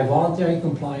will be by voluntary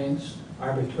compliance,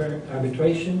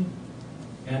 arbitration,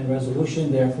 and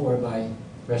resolution, therefore by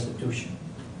restitution.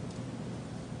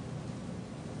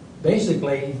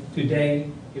 Basically,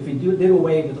 today, if we did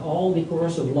away with all the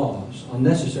coercive laws,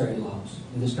 unnecessary laws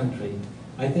in this country,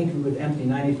 I think we would empty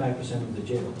 95% of the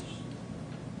jails.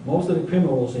 Most of the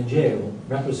criminals in jail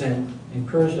represent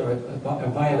incursions or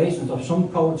violations of some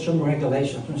code, some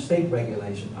regulation, some state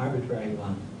regulation, arbitrary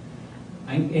one.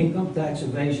 Income tax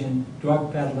evasion,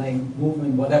 drug peddling,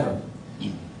 movement, whatever.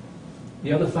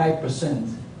 The other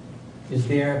 5% is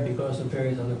there because of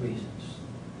various other reasons.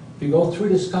 If you go through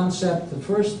this concept, the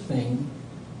first thing,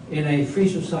 in a free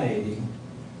society,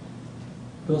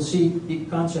 we'll see the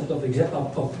concept of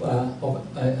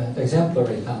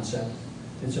exemplary concept.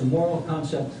 It's a moral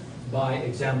concept by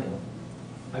example.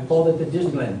 I call it the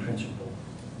Disneyland principle.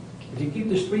 If you keep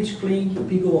the streets clean,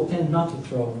 people will tend not to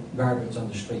throw garbage on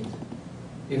the street.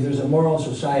 If there's a moral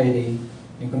society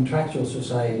and contractual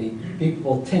society,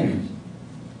 people will tend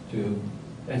to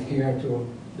adhere to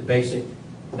the basic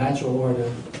natural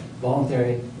order,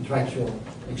 voluntary contractual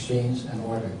exchange and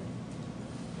order.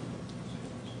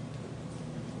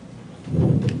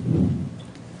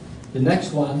 The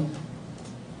next one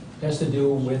has to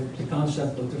do with the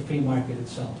concept of the free market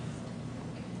itself.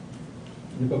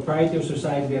 In the proprietary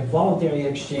society, we have voluntary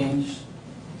exchange,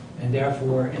 and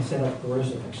therefore, instead of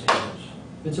coercive exchanges,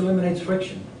 which eliminates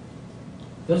friction.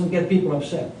 Doesn't get people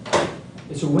upset.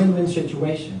 It's a win-win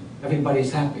situation.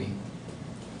 Everybody's happy.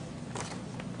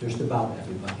 Just about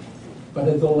everybody. But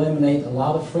it will eliminate a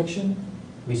lot of friction,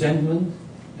 resentment,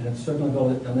 and it certainly will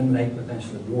eliminate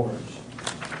potential wars.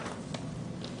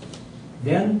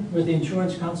 Then, with the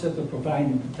insurance concept of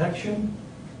providing protection,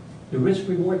 the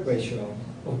risk-reward ratio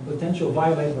of potential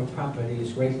violator of property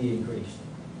is greatly increased.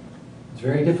 It's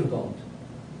very difficult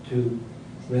to,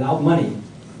 without money,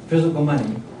 physical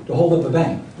money, to hold up a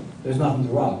bank. There's nothing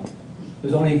to rob.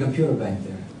 There's only a computer bank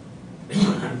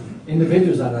there.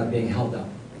 Individuals are not being held up.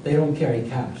 They don't carry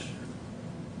cash.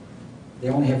 They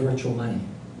only have virtual money.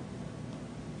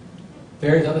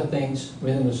 Various other things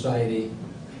within society.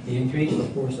 The increase,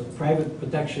 of course, of private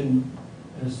protection,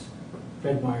 as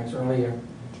Fred Myers earlier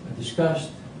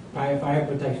discussed, fire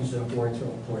protection support,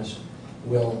 of course,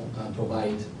 will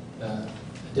provide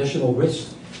additional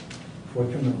risk for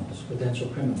criminals, potential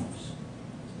criminals.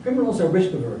 Criminals are risk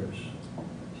averters.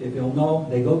 So if you'll know,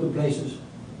 they go to places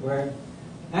where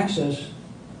access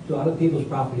to other people's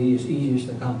property is easiest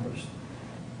accomplished.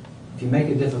 If you make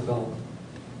it difficult,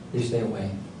 they stay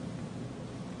away.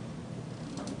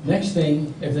 Next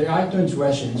thing, if there are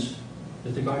transgressions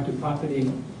with regard to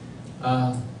property,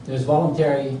 there's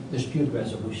voluntary dispute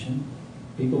resolution.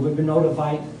 People will be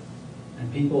notified,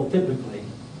 and people typically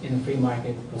in a free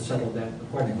market will settle that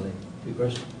accordingly,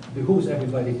 because it behooves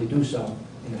everybody to do so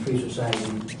in a free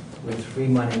society with free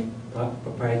money,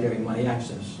 proprietary money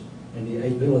access, and the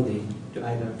ability to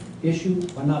either issue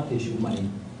or not issue money.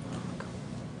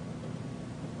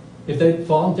 If the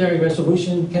voluntary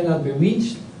resolution cannot be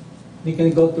reached, we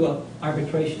can go to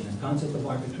arbitration, the concept of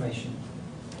arbitration.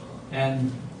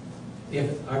 And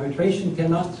if arbitration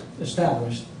cannot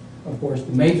establish, of course,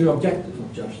 the major objective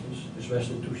of justice is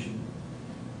restitution.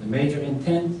 The major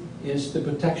intent is the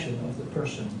protection of the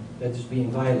person that is being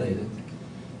violated.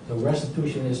 So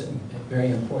restitution is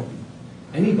very important.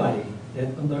 Anybody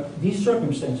that under these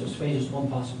circumstances faces one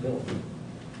possibility.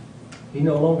 He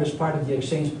no longer is part of the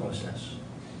exchange process.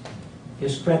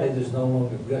 His credit is no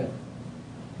longer good.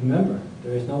 Remember,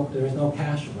 there is no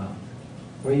cash around.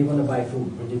 Where are you going to buy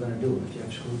food? What are you going to do if you're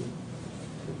excluded?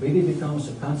 It really becomes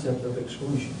a concept of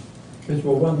exclusion, which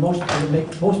will run most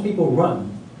people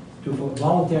run to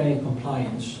voluntary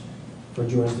compliance for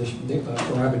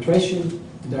for arbitration,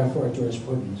 and therefore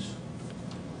jurisprudence.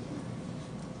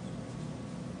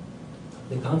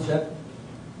 The concept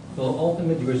will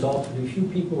ultimately result in a few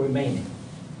people remaining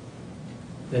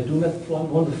that do not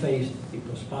want to face the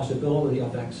possibility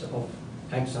of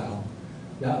exile.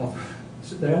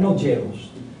 There are no jails,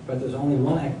 but there's only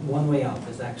one way out,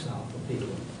 is exile for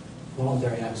people,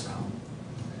 voluntary exile.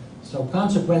 So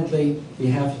consequently, we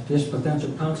have this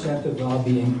potential concept that I'll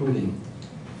be including.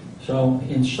 So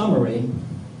in summary,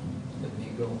 let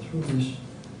me go through this.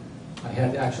 I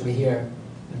had actually here,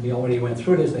 and we already went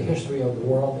through this, the history of the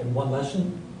world in one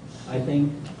lesson. I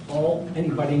think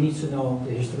anybody needs to know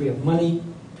the history of money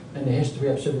and the history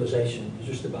of civilization is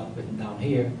just about written down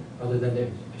here, other than the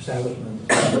establishment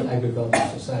of agricultural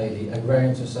society,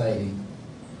 agrarian society.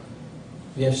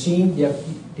 We have seen the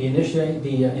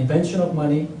invention of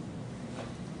money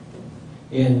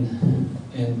in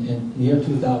year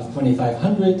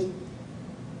 2500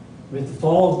 with the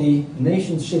fall of the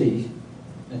nation cities.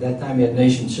 At that time we had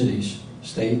nation cities,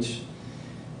 states.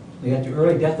 We had the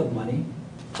early death of money,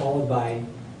 followed by a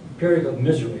period of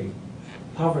misery,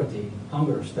 poverty,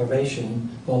 hunger, starvation,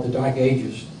 called the Dark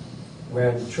Ages,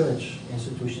 where the church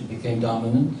institution became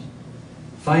dominant.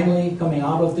 Finally, coming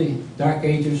out of the Dark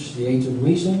Ages, the Age of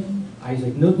Reason,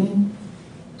 Isaac Newton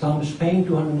Thomas Paine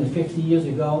 250 years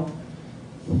ago,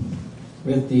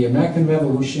 with the American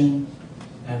Revolution,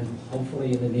 and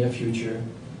hopefully in the near future,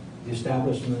 the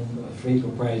establishment of a free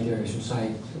proprietary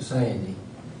society.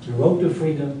 The road to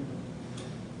freedom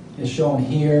is shown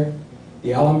here.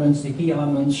 The elements, the key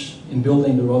elements in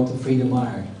building the road to freedom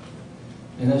are.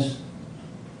 And as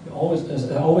I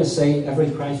always say,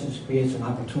 every crisis creates an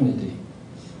opportunity.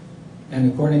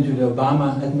 And according to the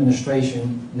Obama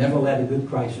administration, never let a good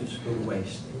crisis go to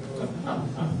waste.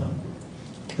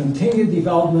 Continued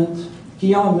development,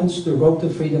 key elements to the road to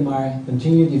freedom are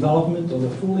continued development of a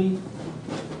fully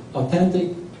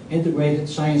authentic, integrated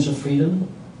science of freedom,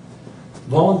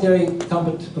 voluntary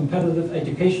competitive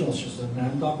educational system, and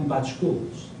I'm talking about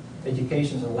schools.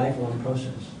 Education is a lifelong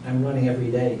process. I'm running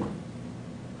every day.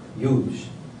 Huge.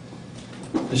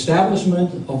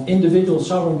 Establishment of individual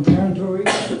sovereign territories,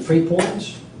 free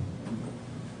ports,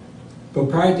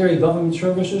 proprietary government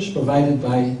services provided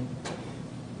by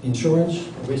insurance,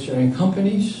 risk-sharing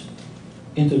companies,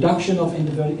 introduction of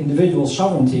individual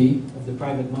sovereignty of the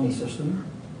private money system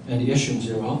and the issuance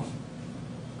thereof,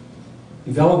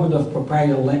 development of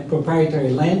proprietary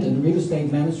land and real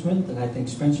estate management, and I think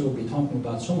Spencer will be talking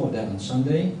about some of that on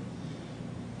Sunday,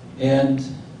 and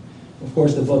of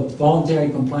course the voluntary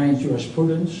compliance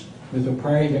jurisprudence with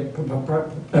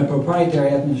proprietary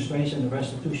administration and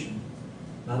restitution,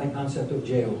 not a concept of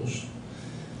jails,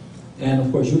 and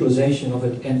of course utilization of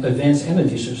advanced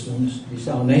energy systems,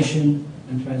 desalination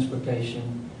and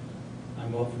transportation.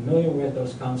 I'm well familiar with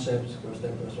those concepts because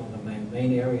that was one of my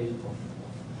main areas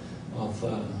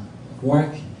of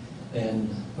work and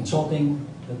consulting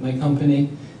at my company,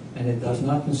 and it does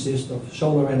not consist of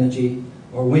solar energy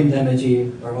or wind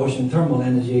energy or ocean thermal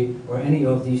energy or any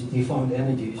of these defunct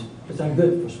energies, which are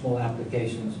good for small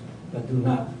applications but do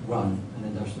not run an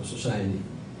industrial society.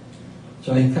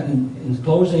 So in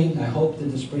closing, I hope that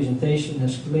this presentation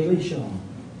has clearly shown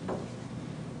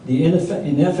the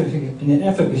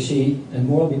inefficacy and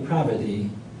moral depravity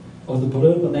of the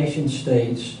political nation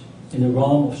states in the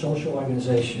realm of social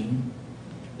organization,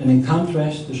 and in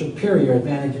contrast, the superior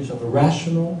advantages of a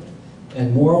rational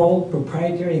and moral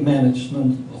proprietary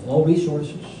management of all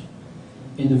resources,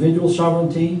 individual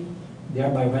sovereignty,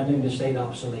 thereby rendering the state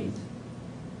obsolete.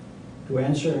 To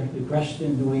answer the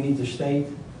question, do we need the state?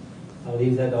 I'll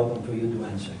leave that open for you to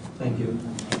answer. Thank you.